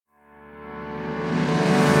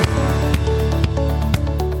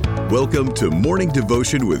Welcome to Morning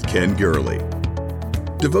Devotion with Ken Gurley.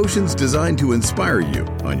 Devotions designed to inspire you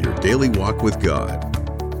on your daily walk with God.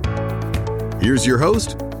 Here's your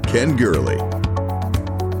host, Ken Gurley.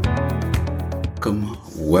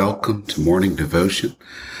 Welcome to Morning Devotion.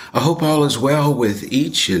 I hope all is well with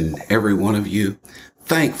each and every one of you.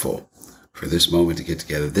 Thankful for this moment to get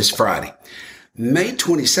together this Friday, May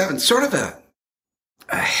 27th, sort of a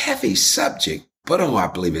heavy subject, but I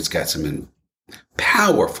believe it's got some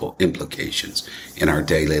powerful implications in our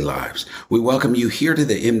daily lives. We welcome you here to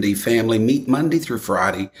the MD family. Meet Monday through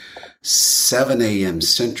Friday, 7 a.m.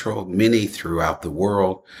 Central, many throughout the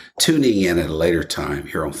world, tuning in at a later time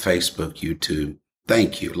here on Facebook, YouTube.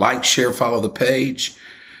 Thank you. Like, share, follow the page.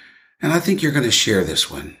 And I think you're going to share this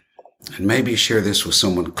one and maybe share this with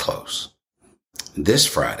someone close. This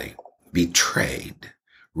Friday, betrayed,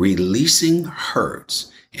 releasing hurts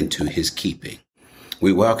into his keeping.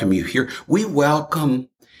 We welcome you here. We welcome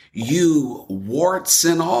you, warts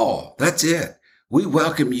and all. That's it. We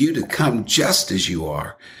welcome you to come just as you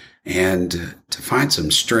are and to find some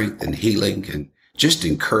strength and healing and just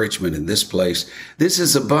encouragement in this place. This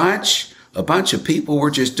is a bunch of people. We're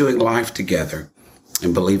just doing life together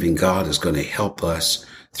and believing God is going to help us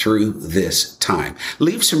through this time.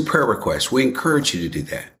 Leave some prayer requests. We encourage you to do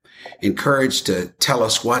that. Encourage to tell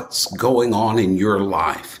us what's going on in your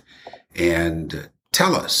life and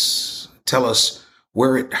tell us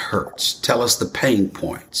where it hurts. Tell us the pain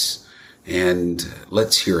points and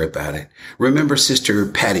let's hear about it. Remember Sister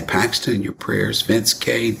Patty Paxton in your prayers. Vince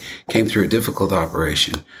Cade came through a difficult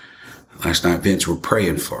operation. Last night, Vince, we're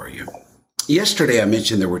praying for you. Yesterday, I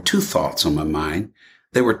mentioned there were two thoughts on my mind.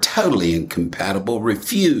 They were totally incompatible,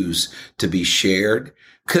 refused to be shared,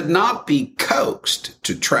 could not be coaxed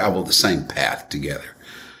to travel the same path together.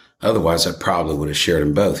 Otherwise, I probably would have shared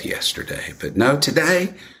them both yesterday. But no,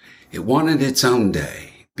 today, it wanted its own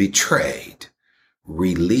day. Betrayed,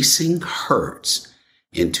 releasing hurts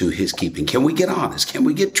into his keeping. Can we get honest? Can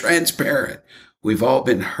we get transparent? We've all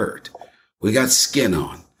been hurt. We got skin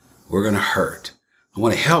on. We're going to hurt. I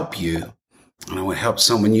want to help you, and I want to help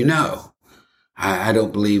someone you know. I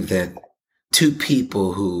don't believe that two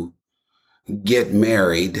people who get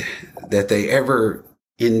married, that they ever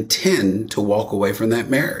intend to walk away from that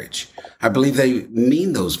marriage. I believe they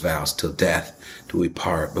mean those vows till death do we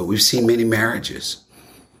part, but we've seen many marriages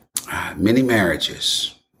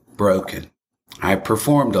broken. I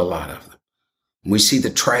performed a lot of them. We see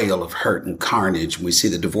the trail of hurt and carnage. We see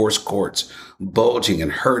the divorce courts bulging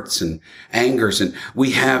and hurts and angers. And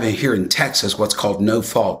we have here in Texas what's called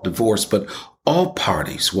no-fault divorce, but all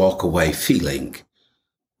parties walk away feeling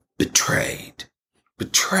betrayed.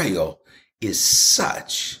 Betrayal is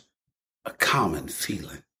such a common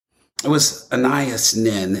feeling. It was Anais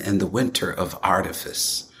Nin in The Winter of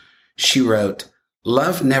Artifice. She wrote,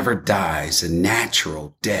 "Love never dies a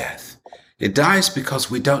natural death. It dies because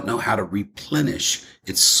we don't know how to replenish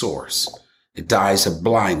its source. It dies of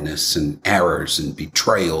blindness and errors and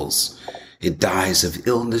betrayals. It dies of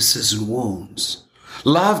illnesses and wounds.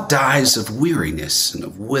 Love dies of weariness and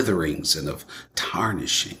of witherings and of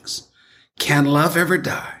tarnishings. Can love ever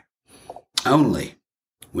die? Only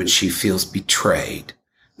when she feels betrayed,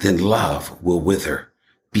 then love will wither.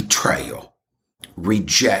 Betrayal,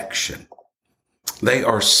 rejection. They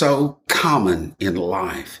are so common in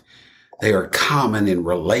life. They are common in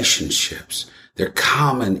relationships. They're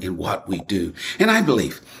common in what we do. And I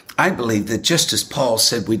believe that just as Paul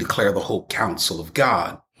said, we declare the whole counsel of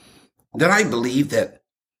God, that I believe that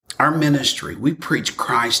our ministry, we preach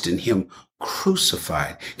Christ and him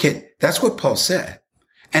crucified. Okay, that's what Paul said.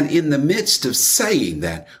 And in the midst of saying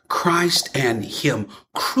that, Christ and him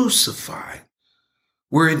crucified,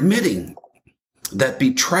 we're admitting that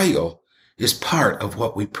betrayal is part of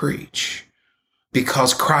what we preach.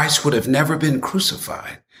 Because Christ would have never been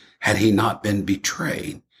crucified had he not been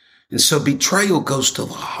betrayed. And so betrayal goes to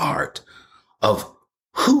the heart of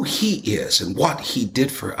who he is and what he did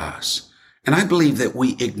for us. And I believe that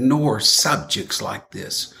we ignore subjects like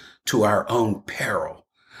this to our own peril.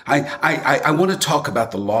 I want to talk about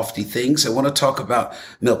the lofty things. I want to talk about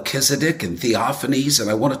Melchizedek and theophanies, and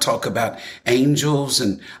I want to talk about angels,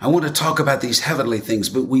 and I want to talk about these heavenly things.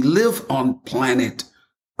 But we live on planet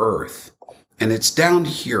Earth, and it's down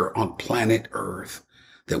here on planet Earth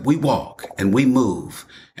that we walk and we move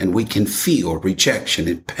and we can feel rejection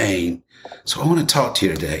and pain. So I want to talk to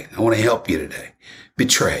you today. I want to help you today.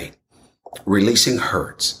 Betrayed, releasing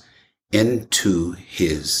hurts into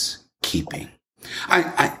his keeping.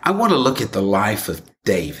 I want to look at the life of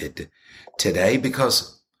David today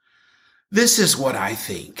because This is what I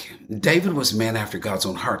think. David was a man after God's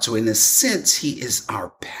own heart. So in a sense, he is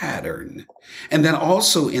our pattern. And then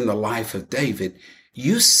also in the life of David,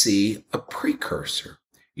 you see a precursor.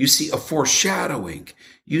 You see a foreshadowing.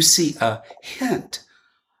 You see a hint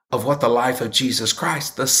of what the life of Jesus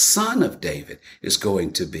Christ, the Son of David, is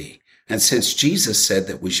going to be. And since Jesus said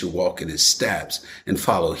that we should walk in his steps and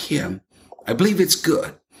follow him, I believe it's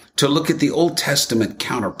good to look at the Old Testament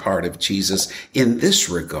counterpart of Jesus in this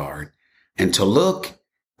regard and to look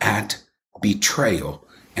at betrayal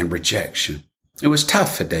and rejection. It was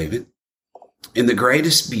tough for David. In the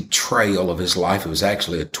greatest betrayal of his life, it was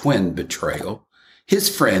actually a twin betrayal.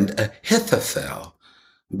 His friend Ahithophel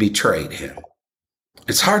betrayed him.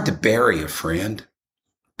 It's hard to bury a friend,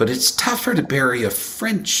 but it's tougher to bury a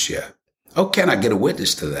friendship. Oh, can I get a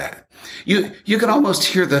witness to that? You can almost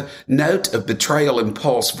hear the note of betrayal in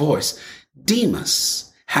Paul's voice.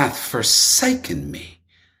 Demas hath forsaken me,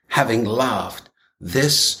 having loved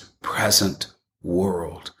this present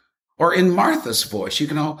world. Or in Martha's voice, you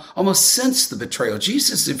can almost sense the betrayal.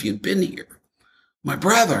 Jesus, if you'd been here, my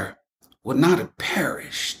brother would not have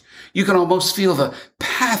perished. You can almost feel the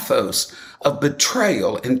pathos of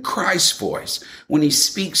betrayal in Christ's voice when he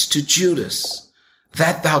speaks to Judas,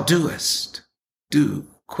 that thou doest, do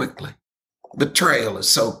quickly. Betrayal is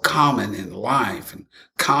so common in life and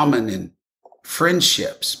common in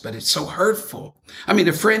friendships, but it's so hurtful. I mean,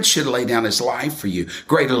 a friend should lay down his life for you.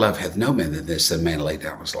 Greater love hath no man than this, that a man lay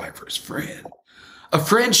down his life for his friend. A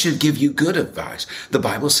friend should give you good advice. The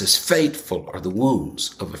Bible says faithful are the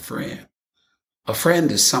wounds of a friend. A friend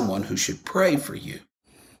is someone who should pray for you.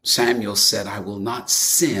 Samuel said, I will not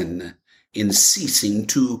sin in ceasing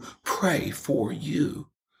to pray for you.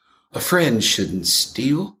 A friend shouldn't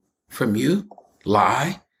steal from you,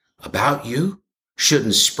 lie about you,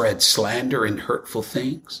 shouldn't spread slander and hurtful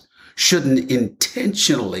things, shouldn't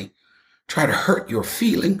intentionally try to hurt your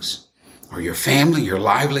feelings or your family, your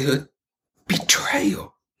livelihood.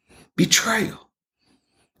 Betrayal.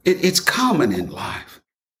 It's common in life.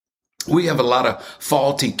 We have a lot of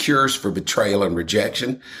faulty cures for betrayal and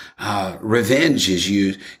rejection. Revenge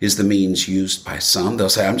is the means used by some. They'll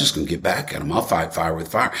say, I'm just going to get back at them. I'll fight fire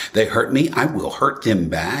with fire. They hurt me. I will hurt them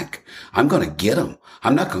back. I'm going to get them.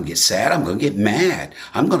 I'm not going to get sad. I'm going to get mad.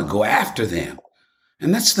 I'm going to go after them.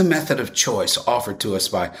 And that's the method of choice offered to us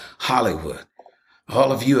by Hollywood.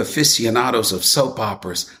 All of you aficionados of soap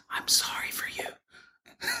operas, I'm sorry for you.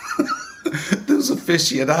 Those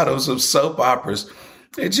aficionados of soap operas,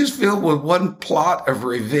 it's just filled with one plot of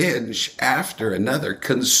revenge after another,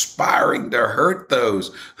 conspiring to hurt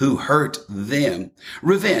those who hurt them.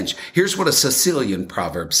 Revenge. Here's what a Sicilian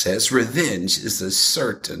proverb says. Revenge is a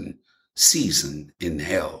certain season in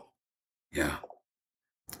hell. Yeah.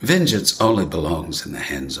 Vengeance only belongs in the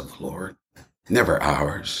hands of the Lord, never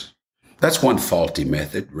ours. That's one faulty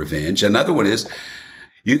method, revenge. Another one is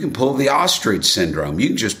you can pull the ostrich syndrome. You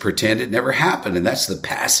can just pretend it never happened. And that's the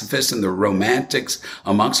pacifists and the romantics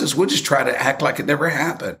amongst us. We'll just try to act like it never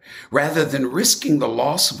happened. Rather than risking the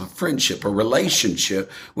loss of a friendship, a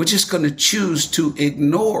relationship, we're just going to choose to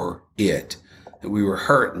ignore it, that we were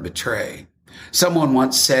hurt and betrayed. Someone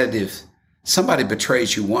once said, if somebody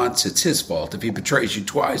betrays you once, it's his fault. If he betrays you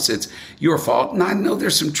twice, it's your fault. And I know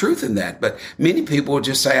there's some truth in that, but many people will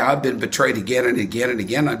just say, I've been betrayed again and again and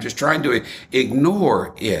again. I'm just trying to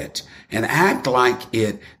ignore it and act like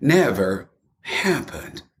it never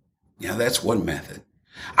happened. Yeah, that's one method.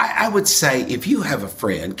 I would say if you have a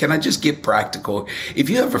friend, can I just get practical? If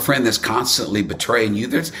you have a friend that's constantly betraying you,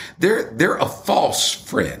 they're a false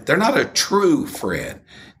friend. They're not a true friend.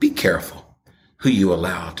 Be careful who you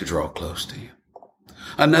allow to draw close to you.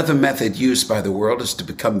 Another method used by the world is to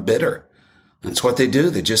become bitter. That's what they do.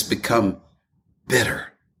 They just become bitter.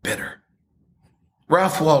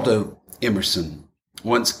 Ralph Waldo Emerson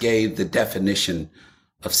once gave the definition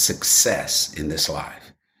of success in this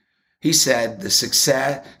life. He said the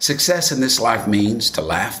success in this life means to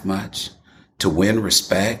laugh much, to win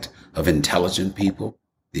respect of intelligent people,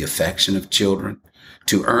 the affection of children,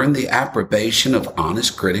 to earn the approbation of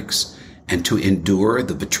honest critics, and to endure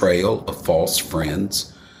the betrayal of false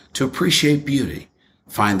friends, to appreciate beauty,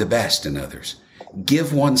 find the best in others,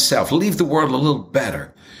 give oneself, leave the world a little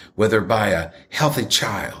better, whether by a healthy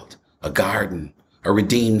child, a garden, a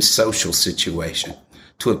redeemed social situation,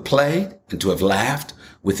 to have played and to have laughed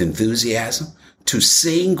with enthusiasm, to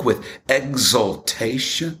sing with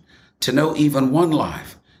exultation, to know even one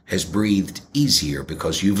life has breathed easier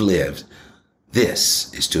because you've lived.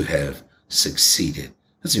 This is to have succeeded.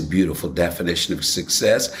 That's a beautiful definition of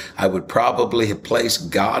success. I would probably have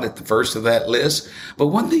placed God at the first of that list. But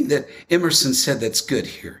one thing that Emerson said that's good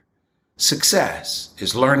here, Success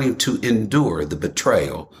is learning to endure the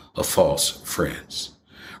betrayal of false friends.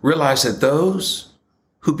 Realize that those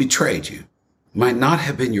who betrayed you might not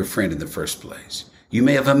have been your friend in the first place. You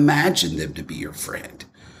may have imagined them to be your friend.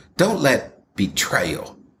 Don't let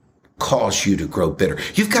betrayal cause you to grow bitter.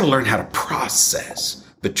 You've got to learn how to process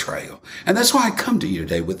betrayal. And that's why I come to you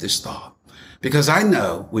today with this thought, because I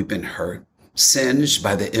know we've been hurt, singed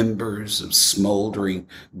by the embers of smoldering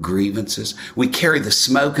grievances. We carry the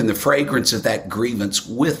smoke and the fragrance of that grievance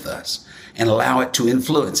with us and allow it to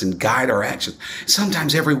influence and guide our actions.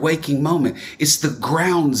 Sometimes every waking moment, it's the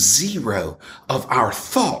ground zero of our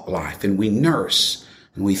thought life, and we nurse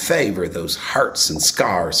and we favor those hurts and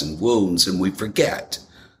scars and wounds, and we forget,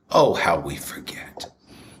 oh, how we forget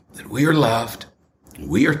that we are loved,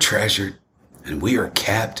 we are treasured, and we are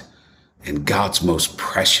kept in God's most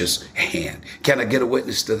precious hand. Can I get a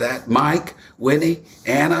witness to that? Mike, Winnie,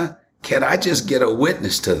 Anna, can I just get a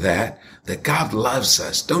witness to that God loves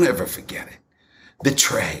us? Don't ever forget it.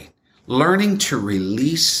 Betrayed. Learning to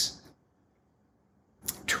release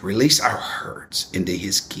our hurts into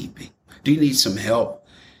his keeping. Do you need some help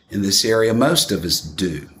in this area? Most of us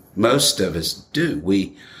do.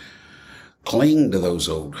 We cling to those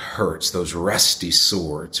old hurts, those rusty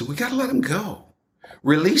swords, and we got to let them go.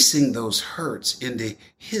 Releasing those hurts into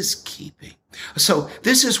his keeping. So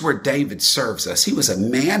this is where David serves us. He was a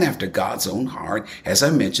man after God's own heart, as I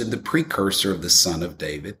mentioned, the precursor of the son of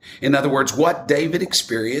David. In other words, what David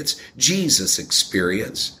experienced, Jesus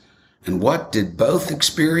experienced. And what did both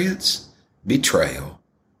experience? Betrayal,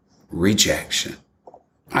 rejection.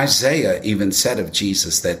 Isaiah even said of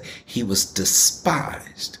Jesus that he was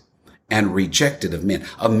despised and rejected of men,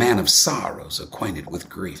 a man of sorrows, acquainted with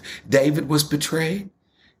grief. David was betrayed.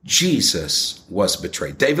 Jesus was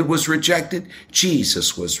betrayed. David was rejected.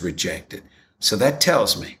 Jesus was rejected. So that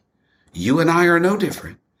tells me you and I are no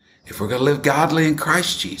different. If we're going to live godly in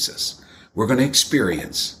Christ Jesus, we're going to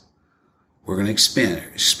experience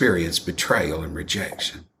betrayal and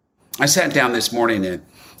rejection. I sat down this morning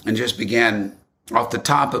and just began off the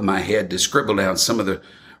top of my head to scribble down some of the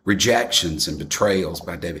rejections and betrayals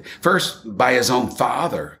by David. First, by his own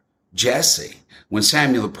father, Jesse. When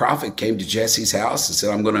Samuel the prophet came to Jesse's house and said,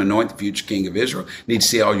 I'm going to anoint the future king of Israel, need to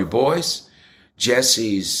see all your boys.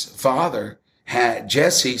 David's father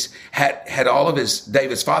had all of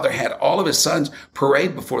his sons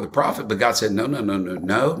parade before the prophet, but God said,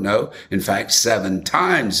 no. In fact, 7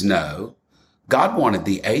 times no. God wanted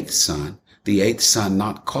the 8th son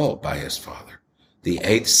not called by his father, the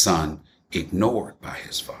 8th son ignored by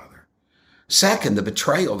his father. Second, the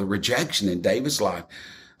betrayal, the rejection in David's life.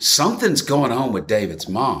 Something's going on with David's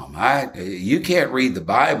mom. You can't read the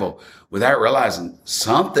Bible without realizing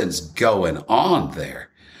something's going on there.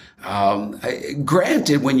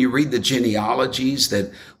 Granted, when you read the genealogies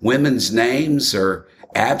that women's names are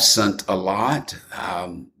absent a lot.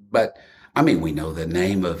 But we know the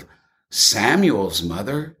name of Samuel's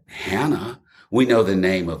mother, Hannah. We know the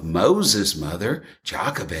name of Moses' mother,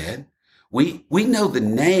 Jochebed. We know the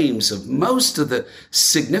names of most of the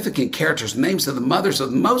significant characters, names of the mothers of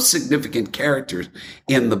the most significant characters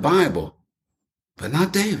in the Bible, but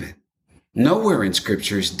not David. Nowhere in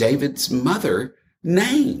Scripture is David's mother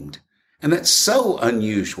named. And that's so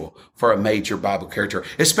unusual for a major Bible character,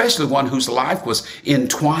 especially one whose life was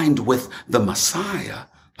entwined with the Messiah,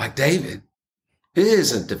 like David. It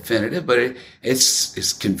isn't definitive, but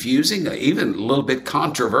it's confusing, even a little bit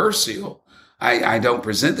controversial. I don't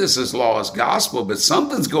present this as law as gospel, but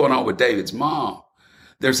something's going on with David's mom.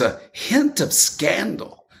 There's a hint of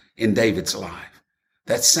scandal in David's life.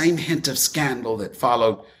 That same hint of scandal that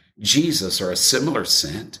followed Jesus, or a similar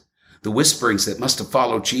scent. The whisperings that must have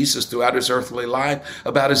followed Jesus throughout his earthly life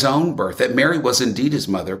about his own birth, that Mary was indeed his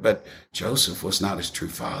mother, but Joseph was not his true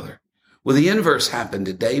father. Well, the inverse happened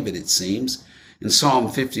to David, it seems. In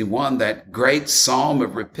Psalm 51, that great psalm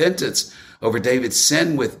of repentance over David's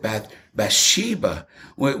sin with Bathsheba,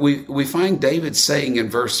 we find David saying in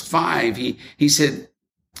verse 5, he said,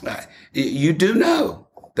 you do know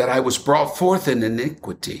that I was brought forth in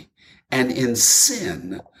iniquity, and in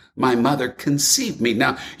sin my mother conceived me.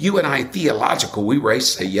 Now, you and I, theological, we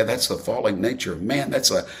race say, yeah, that's the falling nature of man. That's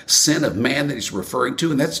a sin of man that he's referring to,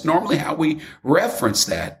 and that's normally how we reference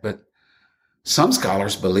that. But some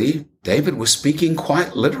scholars believe David was speaking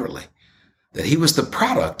quite literally, that he was the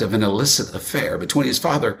product of an illicit affair between his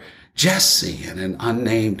father Jesse and an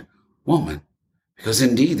unnamed woman, because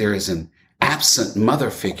indeed there is an absent mother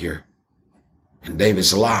figure in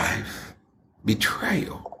David's life.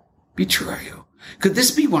 Betrayal. Could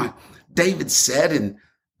this be why David said in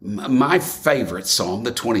my favorite psalm,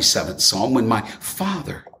 the 27th Psalm, when my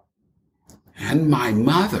father and my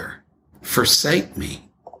mother forsake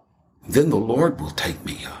me, then the Lord will take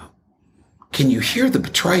me up. Can you hear the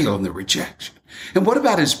betrayal and the rejection? And what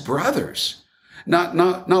about his brothers? Not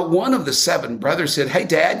one of the 7 brothers said, hey,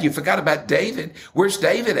 Dad, you forgot about David. Where's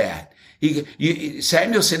David at?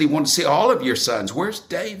 Samuel said he wanted to see all of your sons. Where's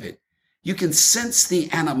David? You can sense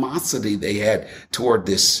the animosity they had toward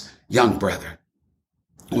this young brother.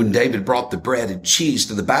 When David brought the bread and cheese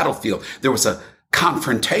to the battlefield, there was a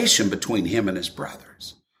confrontation between him and his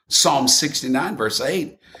brothers. Psalm 69, verse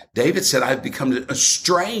 8, David said, I've become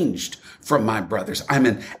estranged from my brothers. I'm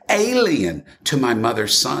an alien to my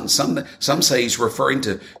mother's son. Some say he's referring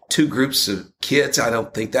to 2 groups of kids. I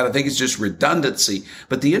don't think that. I think it's just redundancy.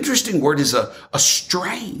 But the interesting word is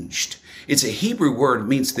estranged. It's a Hebrew word. It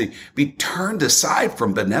means to be turned aside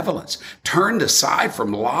from benevolence, turned aside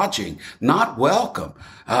from lodging, not welcome.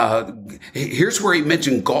 Here's where he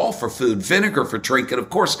mentioned gall for food, vinegar for drink. And of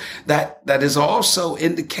course, that is also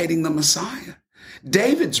indicating the Messiah.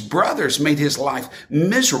 David's brothers made his life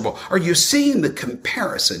miserable. Are you seeing the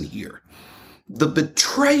comparison here? The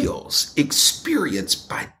betrayals experienced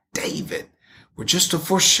by David were just a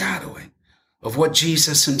foreshadowing of what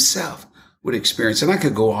Jesus himself would experience. And I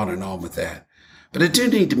could go on and on with that. But I do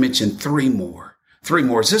need to mention 3 more. 3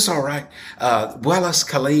 more. Is this all right? Wellis,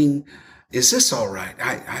 Colleen, is this all right?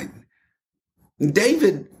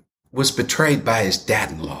 David was betrayed by his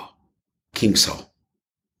dad-in-law, King Saul.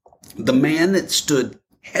 The man that stood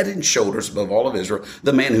head and shoulders above all of Israel,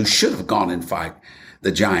 the man who should have gone and fight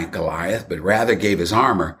the giant Goliath, but rather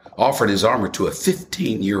offered his armor to a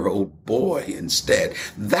 15-year-old boy instead.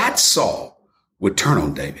 That Saul would turn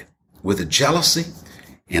on David with a jealousy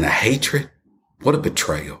and a hatred. What a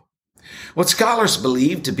betrayal. What scholars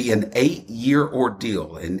believe to be an 8-year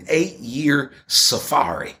ordeal, an 8-year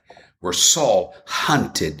safari, where Saul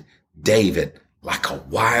hunted David like a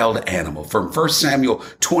wild animal, from 1 Samuel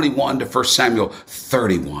 21 to 1 Samuel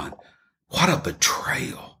 31. What a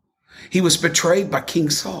betrayal. He was betrayed by King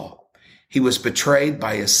Saul. He was betrayed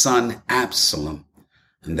by his son Absalom.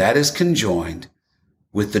 And that is conjoined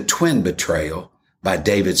with the twin betrayal by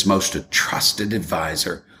David's most trusted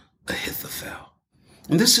advisor, Ahithophel.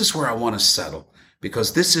 And this is where I want to settle,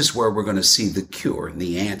 because this is where we're going to see the cure and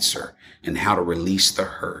the answer and how to release the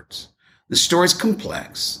hurts. The story's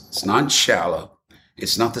complex. It's not shallow.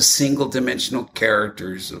 It's not the single-dimensional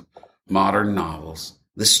characters of modern novels.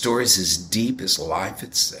 The story is as deep as life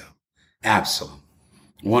itself. Absalom,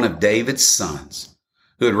 one of David's sons,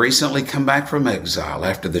 who had recently come back from exile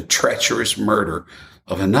after the treacherous murder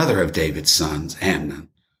of another of David's sons, Amnon,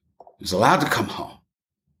 was allowed to come home.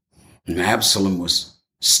 And Absalom was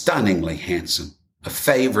stunningly handsome, a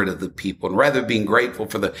favorite of the people, and rather being grateful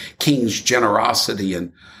for the king's generosity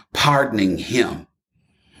and pardoning him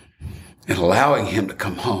and allowing him to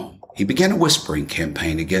come home, he began a whispering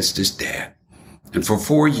campaign against his dad. And for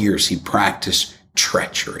 4 years, he practiced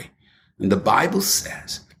treachery. And the Bible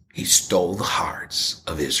says he stole the hearts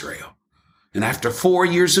of Israel. And after 4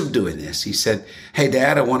 years of doing this, he said, hey,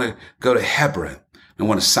 Dad, I want to go to Hebron. I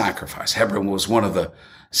want to sacrifice. Hebron was one of the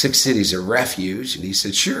 6 cities of refuge. And he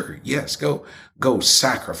said, sure, yes, go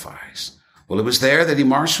sacrifice. Well, it was there that he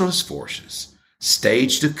marshaled his forces,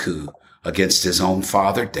 staged a coup against his own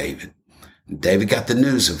father, David. And David got the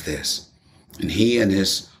news of this, and he and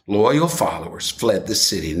his loyal followers fled the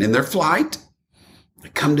city. And in their flight, they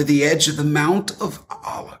come to the edge of the Mount of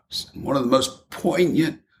Olives, and one of the most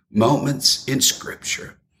poignant moments in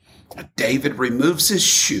Scripture. David removes his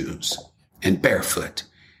shoes, and barefoot,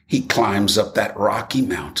 he climbs up that rocky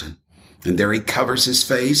mountain, and there he covers his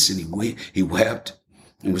face, and he wept.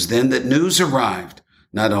 It was then that news arrived.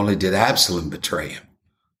 Not only did Absalom betray him,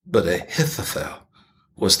 but Ahithophel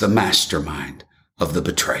was the mastermind of the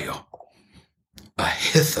betrayal.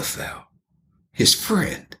 Ahithophel, his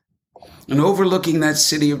friend. And overlooking that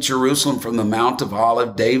city of Jerusalem from the Mount of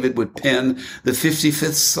Olives, David would pen the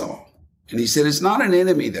 55th Psalm. And he said, it's not an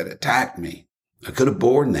enemy that attacked me. I could have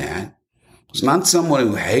borne that. It's not someone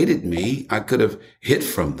who hated me. I could have hid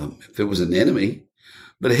from them if it was an enemy.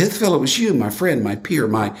 But Ahithophel, it was you, my friend, my peer,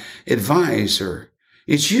 my advisor.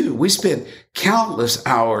 It's you. We spent countless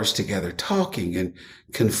hours together talking and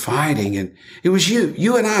confiding. And it was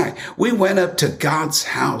you and I. We went up to God's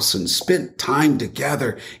house and spent time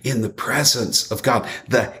together in the presence of God.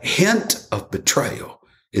 The hint of betrayal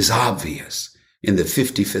is obvious in the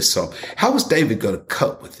 55th Psalm. How is David going to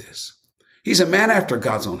cope with this? He's a man after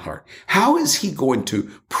God's own heart. How is he going to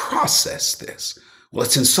process this? Well,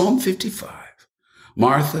 it's in Psalm 55.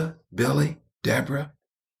 Martha, Billy, Deborah,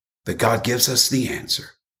 that God gives us the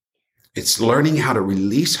answer. It's learning how to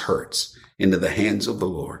release hurts into the hands of the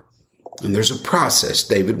Lord. And there's a process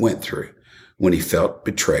David went through when he felt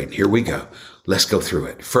betrayed. Here we go. Let's go through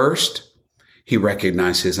it. First, he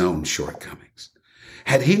recognized his own shortcomings.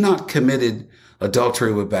 Had he not committed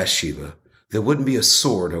adultery with Bathsheba, there wouldn't be a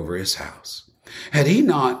sword over his house. Had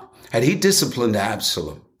he disciplined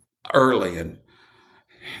Absalom early, and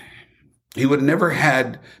he would have never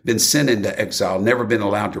had been sent into exile, never been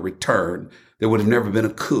allowed to return, there would have never been a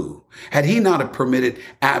coup. Had he not have permitted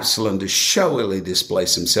Absalom to showily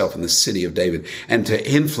displace himself in the city of David and to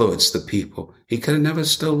influence the people, he could have never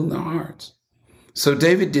stolen their hearts. So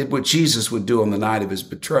David did what Jesus would do on the night of his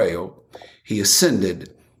betrayal. He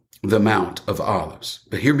ascended the Mount of Olives.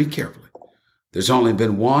 But hear me carefully. There's only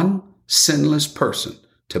been one sinless person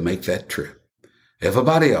to make that trip.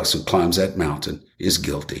 Everybody else who climbs that mountain is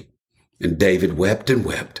guilty. And David wept and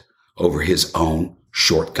wept over his own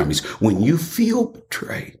shortcomings. When you feel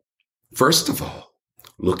betrayed, first of all,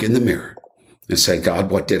 look in the mirror and say, God,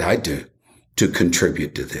 what did I do to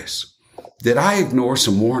contribute to this? Did I ignore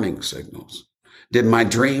some warning signals? Did my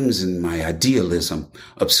dreams and my idealism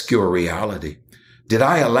obscure reality? Did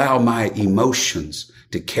I allow my emotions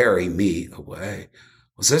to carry me away?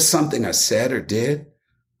 Was there something I said or did?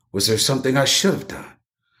 Was there something I should have done?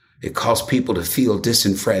 It caused people to feel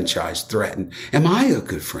disenfranchised, threatened. Am I a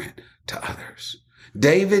good friend to others?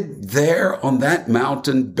 David, there on that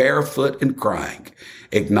mountain, barefoot and crying,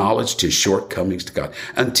 acknowledged his shortcomings to God.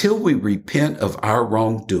 Until we repent of our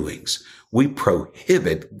wrongdoings, we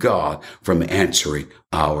prohibit God from answering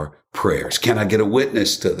our prayers. Can I get a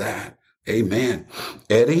witness to that? Amen.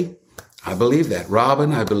 Eddie, I believe that.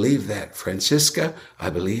 Robin, I believe that. Francisca, I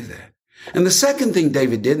believe that. And the second thing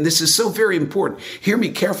David did, and this is so very important, hear me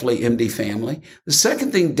carefully, MD family. The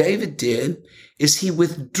second thing David did is he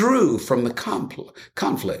withdrew from the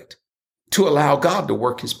conflict to allow God to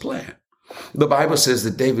work his plan. The Bible says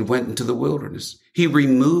that David went into the wilderness. He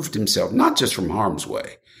removed himself, not just from harm's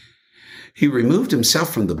way. He removed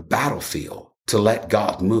himself from the battlefield to let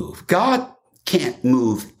God move. God can't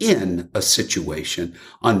move in a situation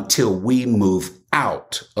until we move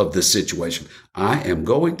out of the situation. I am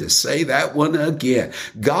going to say that one again.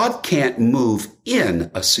 God can't move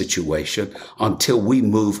in a situation until we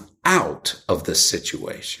move out of the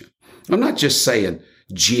situation. I'm not just saying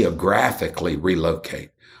geographically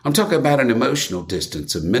relocate. I'm talking about an emotional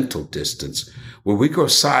distance, a mental distance, where we grow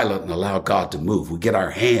silent and allow God to move. We get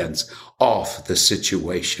our hands off the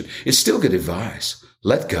situation. It's still good advice.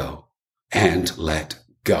 Let go and let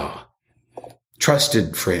God.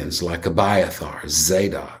 Trusted friends like Abiathar,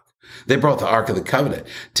 Zadok, they brought the Ark of the Covenant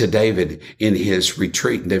to David in his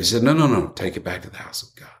retreat. And David said, no, take it back to the house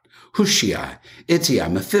of God. Hushai, Ittai,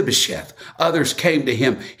 Mephibosheth, others came to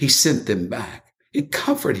him. He sent them back. It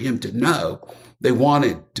comforted him to know they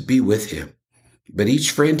wanted to be with him. But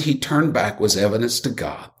each friend he turned back was evidence to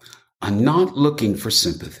God. I'm not looking for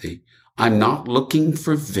sympathy. I'm not looking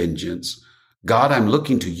for vengeance. God, I'm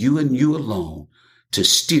looking to you and you alone to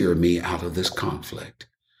steer me out of this conflict.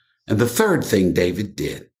 And the third thing David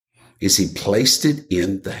did is he placed it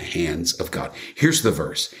in the hands of God. Here's the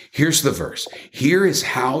verse. Here is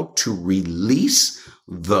how to release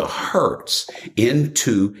the hurts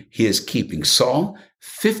into his keeping. Psalm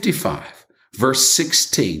 55, verse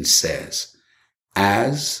 16 says,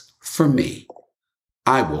 as for me,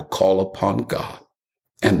 I will call upon God,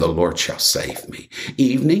 and the Lord shall save me.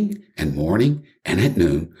 Evening and morning and at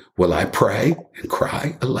noon will I pray and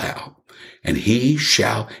cry aloud, and he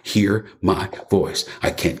shall hear my voice.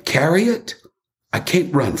 I can't carry it. I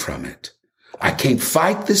can't run from it. I can't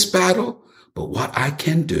fight this battle, but what I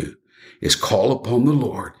can do is call upon the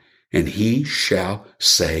Lord, and he shall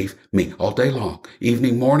save me all day long.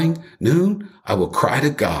 Evening, morning, noon, I will cry to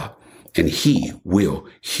God, and he will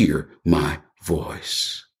hear my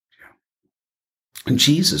voice. And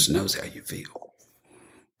Jesus knows how you feel.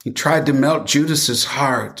 He tried to melt Judas's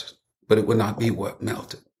heart, but it would not be what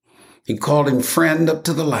melted. He called him friend up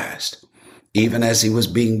to the last, even as he was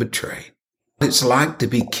being betrayed. It's like to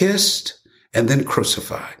be kissed and then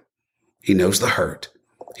crucified. He knows the hurt.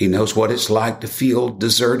 He knows what it's like to feel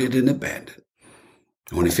deserted and abandoned.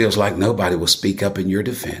 When he feels like nobody will speak up in your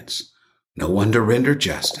defense, no one to render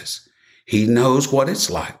justice. He knows what it's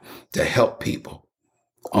like to help people,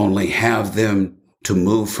 only have them to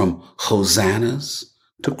move from hosannas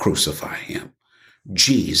to crucify him.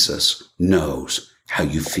 Jesus knows how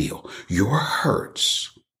you feel. Your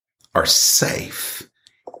hurts are safe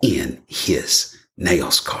in his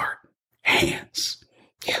nail-scarred hands.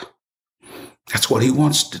 Yeah, that's what he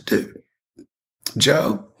wants to do.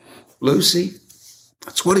 Joe, Lucy,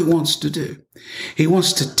 that's what he wants to do. He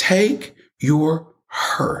wants to take your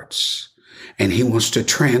hurts and he wants to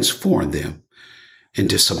transform them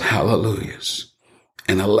into some hallelujahs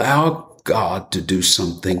and allow God to do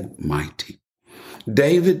something mighty.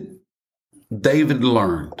 David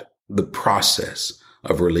learned the process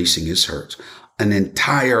of releasing his hurts, an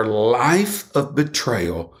entire life of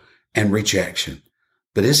betrayal and rejection.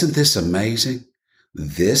 But isn't this amazing?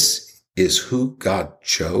 This is who God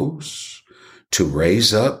chose to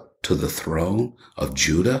raise up to the throne of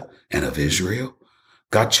Judah and of Israel.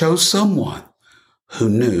 God chose someone who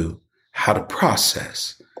knew how to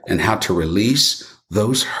process and how to release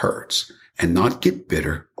those hurts and not get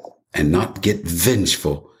bitter and not get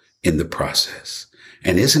vengeful in the process.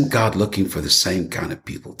 And isn't God looking for the same kind of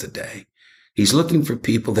people today? He's looking for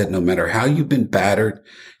people that no matter how you've been battered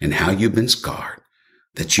and how you've been scarred,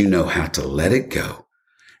 that you know how to let it go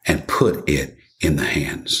and put it in the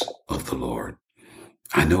hands of the Lord.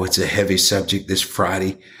 I know it's a heavy subject this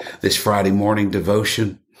Friday morning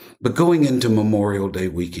devotion, but going into Memorial Day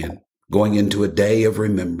weekend, going into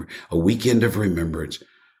a weekend of remembrance,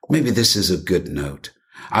 maybe this is a good note.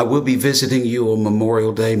 I will be visiting you on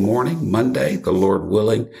Memorial Day morning, Monday, the Lord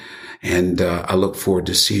willing, and I look forward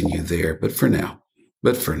to seeing you there. But for now,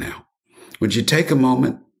 would you take a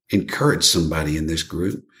moment, encourage somebody in this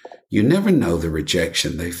group? You never know the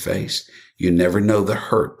rejection they face. You never know the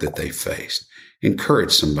hurt that they faced.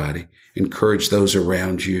 Encourage somebody. Encourage those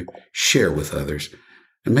around you. Share with others.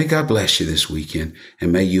 And may God bless you this weekend.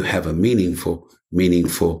 And may you have a meaningful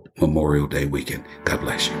Memorial Day weekend. God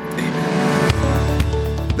bless you.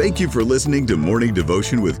 Amen. Thank you for listening to Morning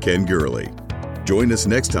Devotion with Ken Gurley. Join us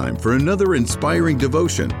next time for another inspiring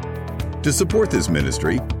devotion. To support this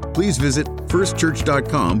ministry, please visit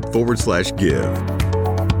firstchurch.com/give.